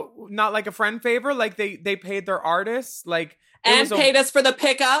like a friend favor. Like they paid their artists and paid us for the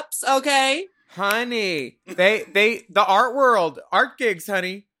pickups. Okay, honey, the art world, art gigs,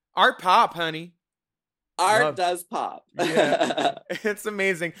 honey, art pop, honey. Art does pop. Yeah, it's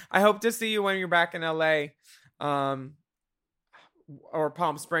amazing. I hope to see you when you're back in LA, or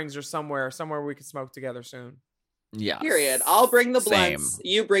Palm Springs or somewhere we can smoke together soon. Yeah. Period. I'll bring the blunts.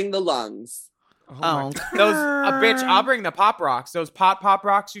 You bring the lungs. Oh, those bitch! I'll bring the pop rocks. Those pop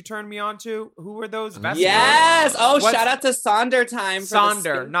rocks you turned me on to. Who were those? Vesper? Yes. Oh, shout out to Sonder time.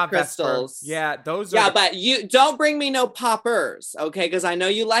 Sonder, not crystals. Vesper. Yeah, those. Yeah, but you don't bring me no poppers, okay? Because I know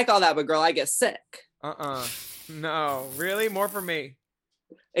you like all that, but girl, I get sick. No, really, more for me.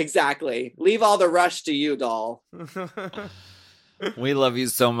 Exactly. Leave all the rush to you, doll. We love you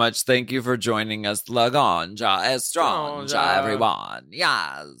so much. Thank you for joining us. Laganja Estronja, everyone.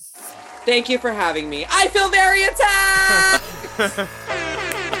 Yes. Thank you for having me. I feel very attacked!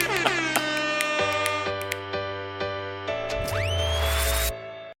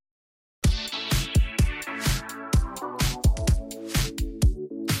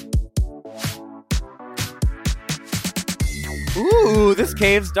 Ooh, this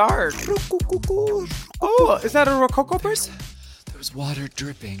cave's dark. Oh, is that a Rococo purse? There was water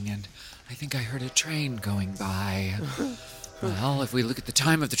dripping, and I think I heard a train going by. Well, if we look at the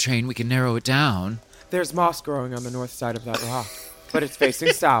time of the train, we can narrow it down. There's moss growing on the north side of that rock, but it's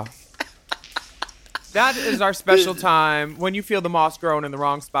facing south. That is our special time when you feel the moss growing in the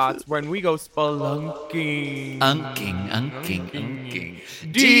wrong spots, when we go spelunking. Unking.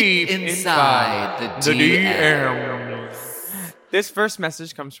 Deep inside the DM. This first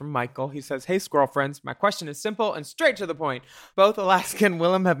message comes from Michael. He says, hey, squirrel friends, my question is simple and straight to the point. Both Alaska and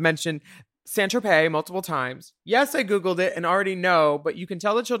Willem have mentioned Saint-Tropez multiple times. Yes, I Googled it and already know, but you can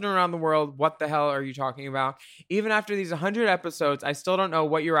tell the children around the world, what the hell are you talking about? Even after these 100 episodes, I still don't know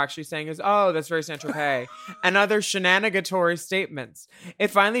what you're actually saying is, oh, that's very Saint-Tropez, and other shenanigatory statements. It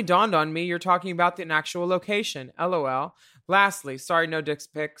finally dawned on me you're talking about the actual location, LOL. Lastly, sorry, no dick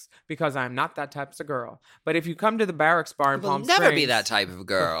pics, because I'm not that type of girl. But if you come to the Barracks Bar in Palm Springs... You'll never be that type of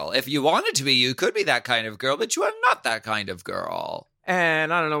girl. If you wanted to be, you could be that kind of girl, but you are not that kind of girl.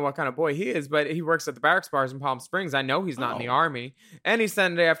 And I don't know what kind of boy he is, but he works at the Barracks Bars in Palm Springs. I know he's not in the Army. Any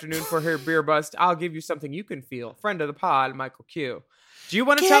Sunday afternoon for her beer bust, I'll give you something you can feel. Friend of the pod, Michael Q. Do you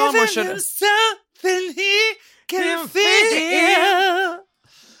want to tell him or should I? Something he can feel.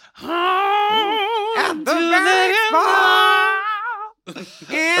 At the Barracks Bar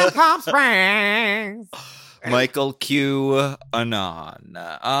in Palm Springs. Michael Q. Anon.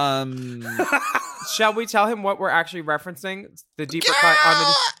 Shall we tell him what we're actually referencing? The deeper cut on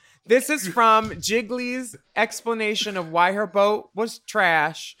the... This is from Jiggly's explanation of why her boat was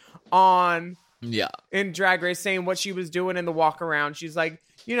trash in Drag Race, saying what she was doing in the walk around. She's like,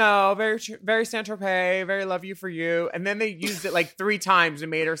 you know, very, very Saint-Tropez, very love you for you. And then they used it like 3 times and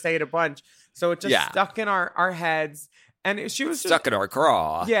made her say it a bunch. So it just stuck in our heads. And she was stuck in our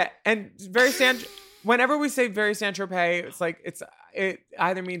craw. Yeah. And very whenever we say very Saint-Tropez, it's like, it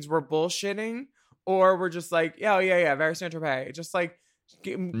either means we're bullshitting or we're just like, yeah, very Saint-Tropez. Just like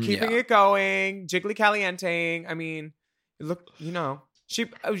keeping it going, Jiggly Calienteing. I mean, look, you know,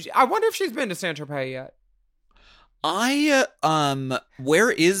 I wonder if she's been to Saint-Tropez yet.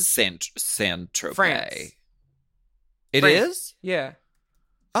 Where is Saint-Tropez? France. It is? Yeah.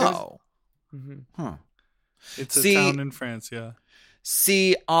 Oh. Huh. It's a town in France, yeah.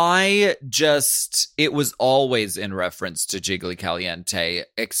 See, it was always in reference to Jiggly Caliente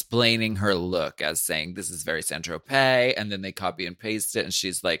explaining her look as saying, this is very Saint-Tropez, and then they copy and paste it, and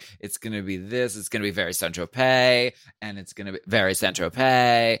she's like, it's going to be this, it's going to be very Saint-Tropez, and it's going to be very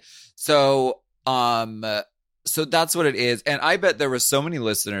Saint-Tropez. So that's what it is. And I bet there were so many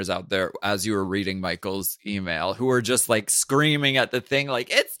listeners out there as you were reading Michael's email who were just like screaming at the thing like,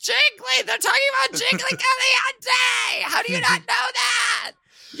 it's Jiggly! They're talking about Jiggly Caliente! How do you not know that?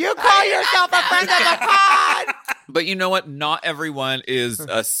 You call yourself a friend of the pod! But you know what? Not everyone is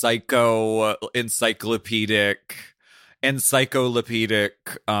a encyclopedic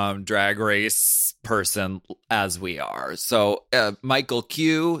drag race person as we are. So Michael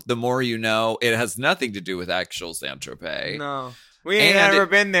Q, the more you know, it has nothing to do with actual Saint-Tropez. No. We ain't ever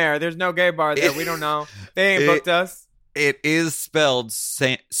been there. There's no gay bar there. We don't know. They ain't booked us. It is spelled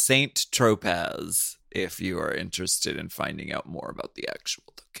Saint Tropez if you are interested in finding out more about the actual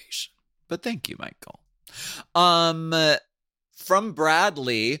location. But thank you, Michael. From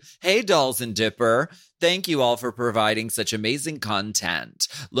Bradley, hey, Dolls and Dipper. Thank you all for providing such amazing content.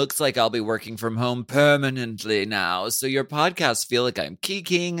 Looks like I'll be working from home permanently now, so your podcasts feel like I'm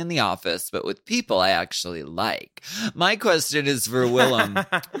kikiing in the office, but with people I actually like. My question is for Willem.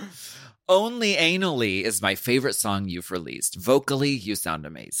 Only Anally is my favorite song you've released. Vocally, you sound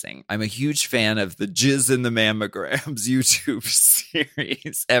amazing. I'm a huge fan of the Jizz in the Mammograms YouTube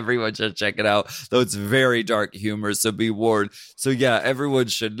series. Everyone should check it out, though it's very dark humor, so be warned. So yeah, everyone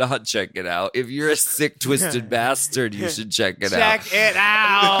should not check it out. If you're a sick, twisted bastard, you should check it out. Check it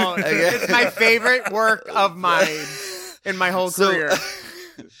out. It's my favorite work of mine in my whole career.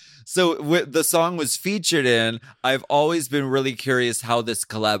 So the song was featured in. I've always been really curious how this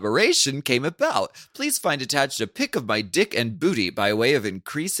collaboration came about. Please find attached a pic of my dick and booty by way of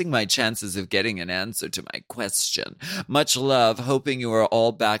increasing my chances of getting an answer to my question. Much love. Hoping you are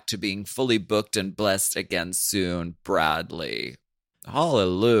all back to being fully booked and blessed again soon. Bradley.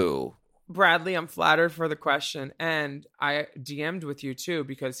 Hallelujah. Bradley, I'm flattered for the question, and I DM'd with you too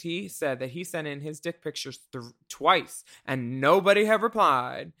because he said that he sent in his dick pictures twice and nobody have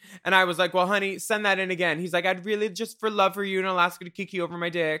replied. And I was like, well, honey, send that in again. He's like, I'd really just for love for you and I'll ask you to kiki over my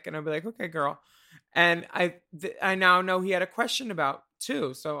dick. And I'd be like, okay, girl. And I now know he had a question about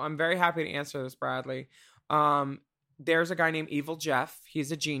too, so I'm very happy to answer this, Bradley. There's a guy named Evil Jeff.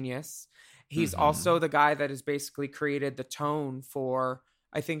 He's a genius. He's also the guy that has basically created the tone for,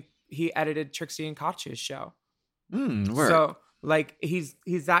 I think, he edited Trixie and Katya's show. So like he's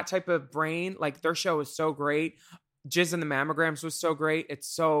that type of brain. Like their show is so great. Jizz in the Mammograms was so great. It's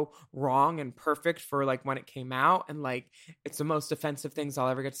so wrong and perfect for like when it came out. And like, it's the most offensive things I'll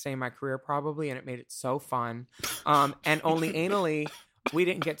ever get to say in my career probably. And it made it so fun. And Only Anally, we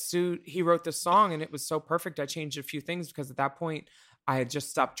didn't get sued. He wrote the song and it was so perfect. I changed a few things because at that point I had just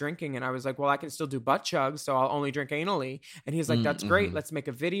stopped drinking and I was like, well, I can still do butt chugs, so I'll only drink anally. And he's like, that's great. Let's make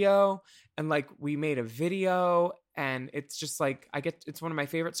a video. And like, we made a video and it's just like, it's one of my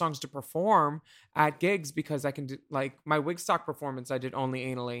favorite songs to perform at gigs because I can do like my Wigstock performance. I did Only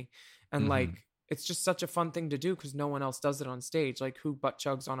Anally. And like, it's just such a fun thing to do because no one else does it on stage. Like who butt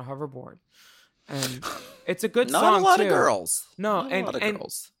chugs on a hoverboard? And it's a good song Not a lot too. of girls. No. Not a lot of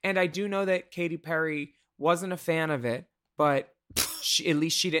girls. And I do know that Katy Perry wasn't a fan of it, but at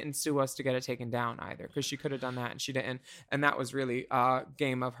least she didn't sue us to get it taken down either, because she could have done that and she didn't, and that was really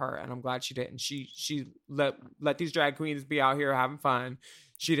game of her, and I'm glad she didn't. She let these drag queens be out here having fun.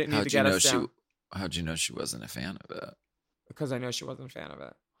 She didn't need to get us down. How'd you know she wasn't a fan of it? Because I know she wasn't a fan of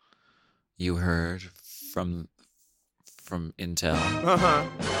it. You heard from Intel.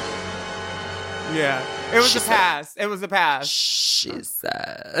 Yeah, it was a pass. It was a pass. She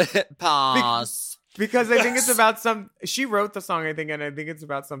said pass. Because I think it's about she wrote the song, I think, and I think it's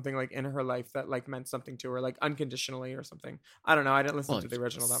about something like in her life that like meant something to her, like unconditionally or something. I don't know. I didn't listen to the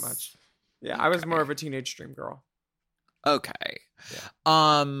original that much. Yeah, okay. I was more of a teenage dream girl. Okay. Yeah.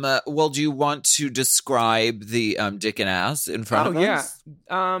 Well, do you want to describe the dick and ass in front of us?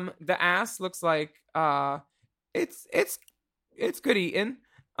 Yeah. The ass looks like it's good eating.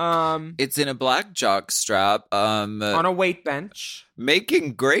 It's in a black jock strap on a weight bench,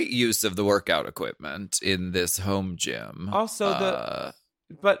 making great use of the workout equipment in this home gym. Also,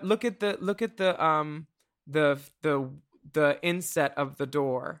 but look at the inset of the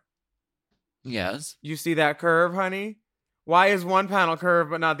door. Yes, you see that curve, honey? Why is one panel curved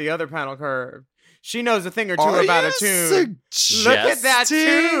but not the other panel curved? She knows a thing or two about a tune. Look at that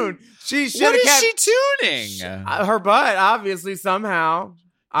tune. What is she tuning? Her butt, obviously, somehow.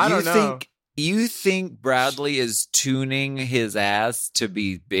 I don't know. You think Bradley is tuning his ass to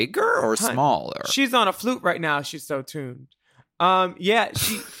be bigger or smaller? She's on a flute right now. She's so tuned. Yeah,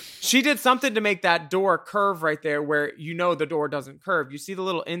 she did something to make that door curve right there where the door doesn't curve. You see the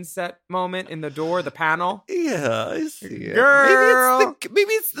little inset moment in the door, the panel? Yeah, I see it. Girl.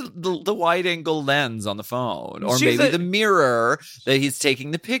 Maybe it's the wide angle lens on the phone. Or maybe the mirror that he's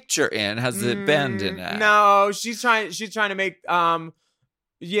taking the picture in has a bend in it. No, she's trying to make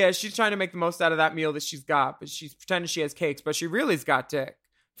she's trying to make the most out of that meal that she's got, but she's pretending she has cakes, but she really's got dick,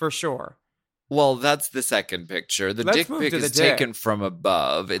 for sure. Well, that's the second picture. The dick pic is taken from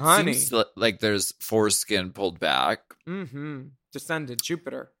above. It seems like there's foreskin pulled back. Descended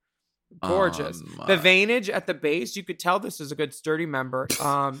Jupiter. Gorgeous. The veinage at the base, you could tell this is a good sturdy member.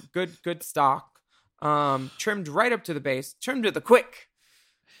 Good stock. Trimmed right up to the base. Trimmed to the quick.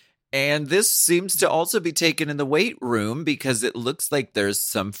 And this seems to also be taken in the weight room because it looks like there's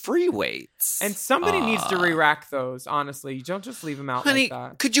some free weights. And somebody needs to re-rack those, honestly. You don't just leave them out honey,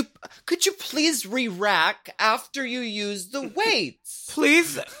 like that. Could you please re-rack after you use the weights?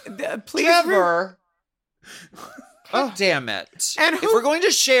 Please. Trevor. God damn it. And if we're going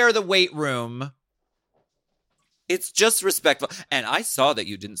to share the weight room, it's just respectful. And I saw that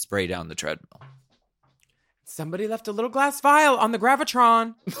you didn't spray down the treadmill. Somebody left a little glass vial on the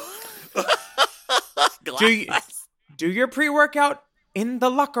Gravitron. Do your pre-workout in the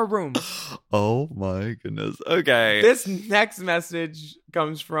locker room. Oh my goodness. Okay. This next message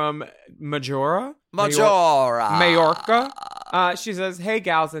comes from Majora. Majora. She says, hey,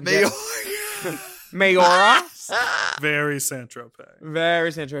 gals and Mayora. Very Saint-Tropez.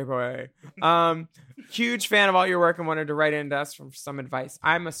 Very Saint-Tropez. Huge fan of all your work and wanted to write in to us for some advice.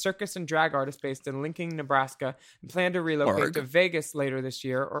 I'm a circus and drag artist based in Lincoln, Nebraska, and plan to relocate to Vegas later this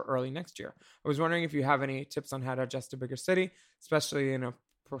year or early next year. I was wondering if you have any tips on how to adjust to a bigger city, especially in a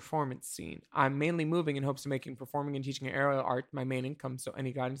performance scene. I'm mainly moving in hopes of making performing and teaching aerial art my main income, so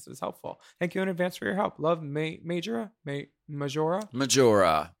any guidance is helpful. Thank you in advance for your help. Love, Majora.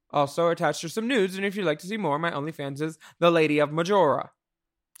 Also attached are some nudes, and if you'd like to see more, my OnlyFans is The Lady of Majora.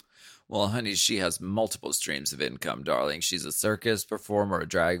 Well, honey, she has multiple streams of income, darling. She's a circus performer, a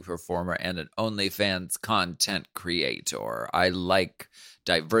drag performer, and an OnlyFans content creator. I like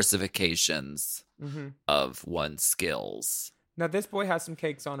diversifications of one's skills. Now, this boy has some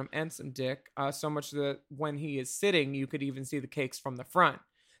cakes on him and some dick, so much that when he is sitting, you could even see the cakes from the front.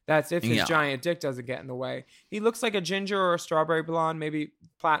 That's if his giant dick doesn't get in the way. He looks like a ginger or a strawberry blonde, maybe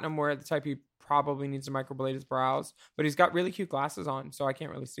platinum, where the type he probably needs to microblade his brows. But he's got really cute glasses on, so I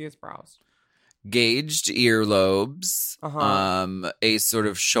can't really see his brows. Gauged earlobes, a sort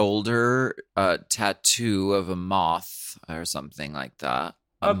of shoulder tattoo of a moth or something like that.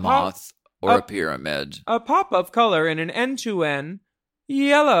 A moth or a pyramid. A pop of color in an end-to-end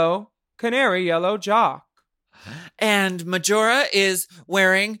yellow, canary yellow jock. And Majora is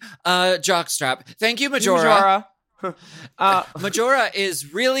wearing a jockstrap. Thank you, Majora. Majora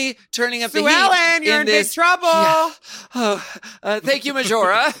is really turning up the heat. Ellen, you're in big trouble. Yeah. Thank you,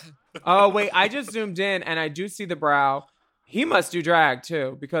 Majora. Oh, wait, I just zoomed in and I do see the brow. He must do drag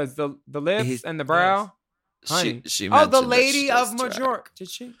too, because the lips and the brow. Honey. She the Lady of Majora. Did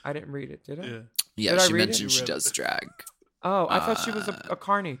she? I didn't read it, did I? Yeah, she mentioned she does drag. Oh, I thought she was a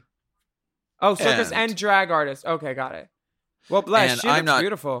carny. Oh, circus and drag artist. Okay, got it. Well, bless. She looks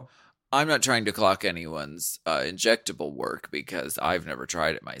beautiful. I'm not trying to clock anyone's injectable work because I've never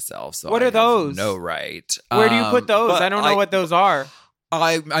tried it myself. So what are those? No right. Where do you put those? I don't know what those are.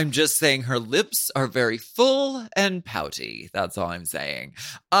 I'm just saying her lips are very full and pouty. That's all I'm saying.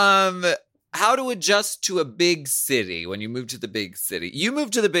 How to adjust to a big city when you move to the big city. You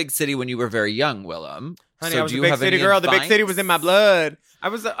moved to the big city when you were very young, Willem. Honey, I was a big city girl. The big city was in my blood. I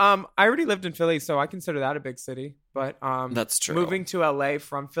was I already lived in Philly, so I consider that a big city. But that's true. Moving to LA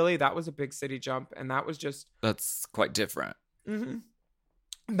from Philly, that was a big city jump, and that was just that's quite different.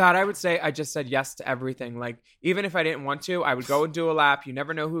 That I would say I just said yes to everything. Like, even if I didn't want to, I would go and do a lap. You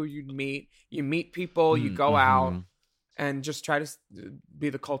never know who you'd meet. You meet people, you go out and just try to be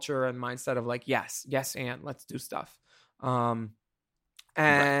the culture and mindset of like, yes, and let's do stuff.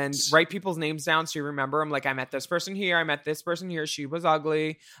 And write people's names down so you remember them. Like, I met this person here. I met this person here. She was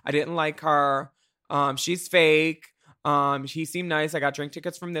ugly. I didn't like her. She's fake. He seemed nice. I got drink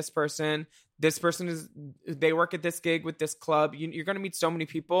tickets from this person. This person they work at this gig with this club. You're going to meet so many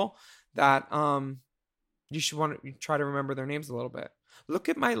people that you should want to try to remember their names a little bit. Look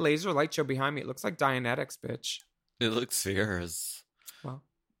at my laser light show behind me. It looks like Dianetics, bitch. It looks fierce. Well.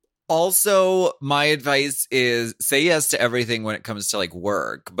 Also, my advice is say yes to everything when it comes to like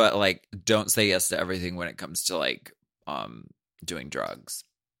work, but like don't say yes to everything when it comes to like doing drugs.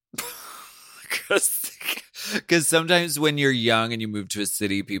 Because sometimes when you're young and you move to a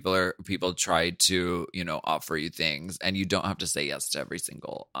city, people try to, offer you things, and you don't have to say yes to every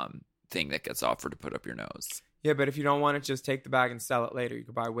single thing that gets offered to put up your nose. Yeah, but if you don't want it, just take the bag and sell it later. You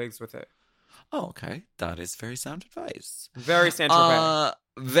could buy wigs with it. Oh, okay. That is very sound advice. Very Saint-Tropez.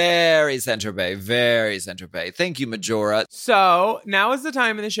 Very Saint-Tropez. Very Saint-Tropez. Thank you, Majora. So now is the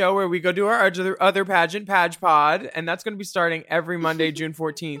time in the show where we go do our other pageant, Page Pod, and that's going to be starting every Monday, June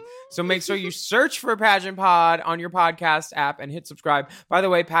 14th. So make sure you search for Pageant Pod on your podcast app and hit subscribe. By the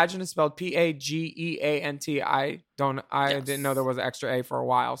way, pageant is spelled Pageant. I didn't know there was an extra A for a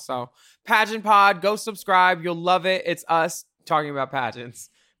while. So Pageant Pod, go subscribe. You'll love it. It's us talking about pageants.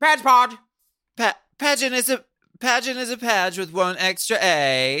 Page Pod. Pageant is a Pageant is a page with one extra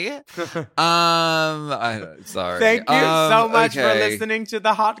A. Sorry. Thank you so much for listening to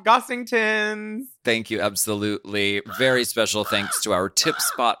the Hot Gossingtons. Thank you, absolutely. Very special thanks to our tip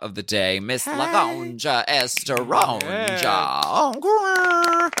spot of the day, Miss Lagonja Esteronja.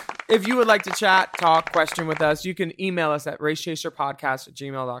 If you would like to chat, talk, question with us, you can email us at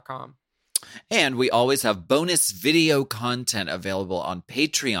racechaserpodcast@gmail.com. And we always have bonus video content available on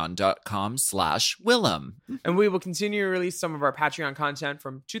patreon.com/Willam. And we will continue to release some of our Patreon content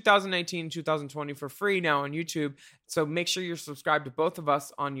from 2019 2020 for free now on YouTube. So make sure you're subscribed to both of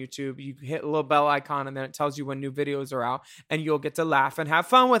us on YouTube. You hit a little bell icon and then it tells you when new videos are out. And you'll get to laugh and have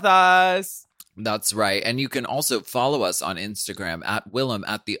fun with us. That's right. And you can also follow us on Instagram at Willam,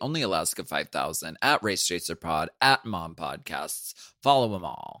 at The Only Alaska 5000, at Race Chaser Pod, at Mom Podcasts. Follow them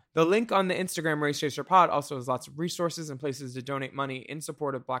all. The link on the Instagram Race Chaser Pod also has lots of resources and places to donate money in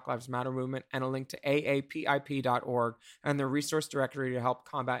support of Black Lives Matter movement, and a link to aapip.org and the resource directory to help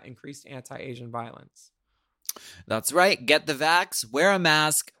combat increased anti-Asian violence. That's right. Get the vax, wear a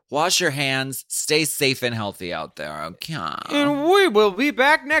mask, wash your hands, stay safe and healthy out there, okay? And we will be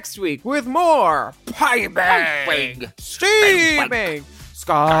back next week with more piping, steaming,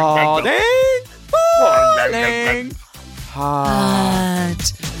 scalding, boiling,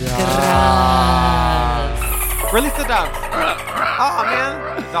 hot grass. Release the doves. Oh,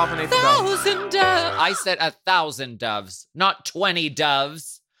 man. Dolphin ate the doves. 1,000 doves. I said 1,000 doves, not 20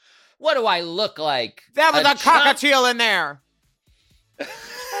 doves. What do I look like? That was a cockatiel in there.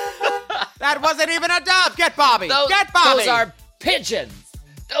 That wasn't even a dove. Get Bobby. Get Bobby. Those are pigeons.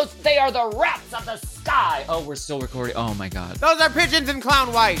 They are the rats of the sky. Oh, we're still recording. Oh, my God. Those are pigeons in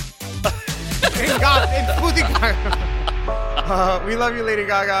clown white. in Smoothie Gaga. We love you, Lady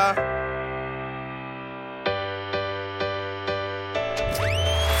Gaga.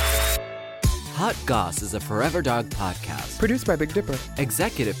 Hot Goss is a Forever Dog podcast. Produced by Big Dipper.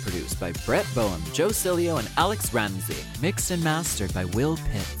 Executive produced by Brett Boehm, Joe Cilio, and Alex Ramsey. Mixed and mastered by Will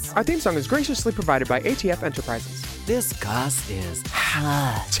Pitts. Our theme song is graciously provided by ATF Enterprises. This Goss is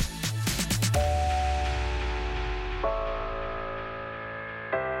hot.